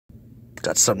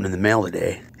Got something in the mail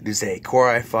today. It is a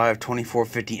Core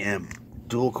i5-2450M.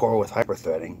 Dual core with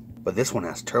hyperthreading. But this one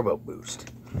has turbo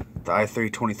boost. The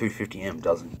i3-2350M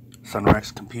doesn't.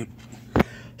 Sunrex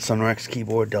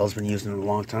keyboard. Dell's been using it a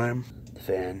long time. The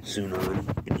fan,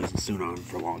 Sunon. Been using Sunon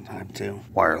for a long time too.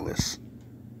 Wireless.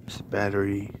 It's the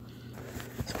battery.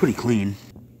 It's pretty clean.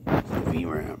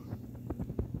 VRAM.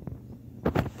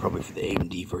 Probably for the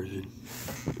AMD version.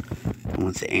 I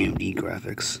want the AMD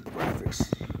graphics.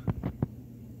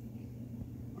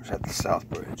 Where's at the south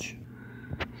bridge?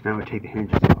 So now we take the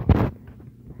hinges off. I'm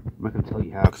not going to tell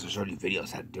you how because there's already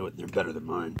videos how to do it and they're better than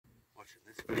mine. Watching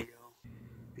this video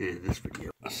and this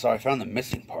video. So I found the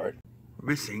missing part. We're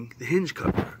missing the hinge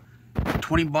cover.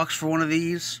 20 bucks for one of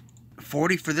these.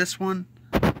 40 for this one.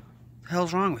 What the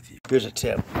hell's wrong with you? Here's a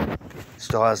tip.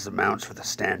 Still has the mounts for the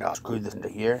standoff. Screw this into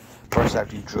here. First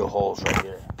after you drill holes right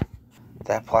here.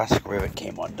 That plastic rivet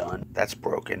came undone. That's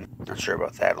broken. Not sure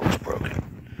about that. It looks broken.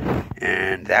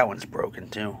 And that one's broken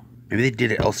too. Maybe they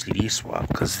did an LCD swap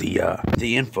because the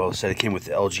info said it came with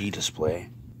the LG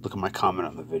display. Look at my comment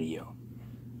on the video.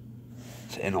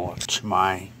 It's Intelux,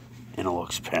 my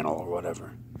Intelux panel or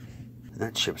whatever. And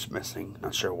that chip's missing.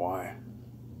 Not sure why.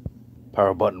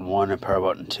 Power button 1 and power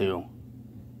button 2.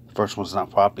 The first one's not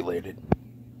populated.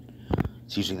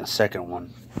 It's using the second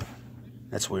one.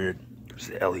 That's weird. There's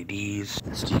the LEDs,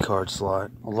 SD card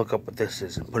slot. I'll look up what this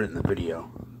is and put it in the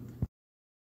video.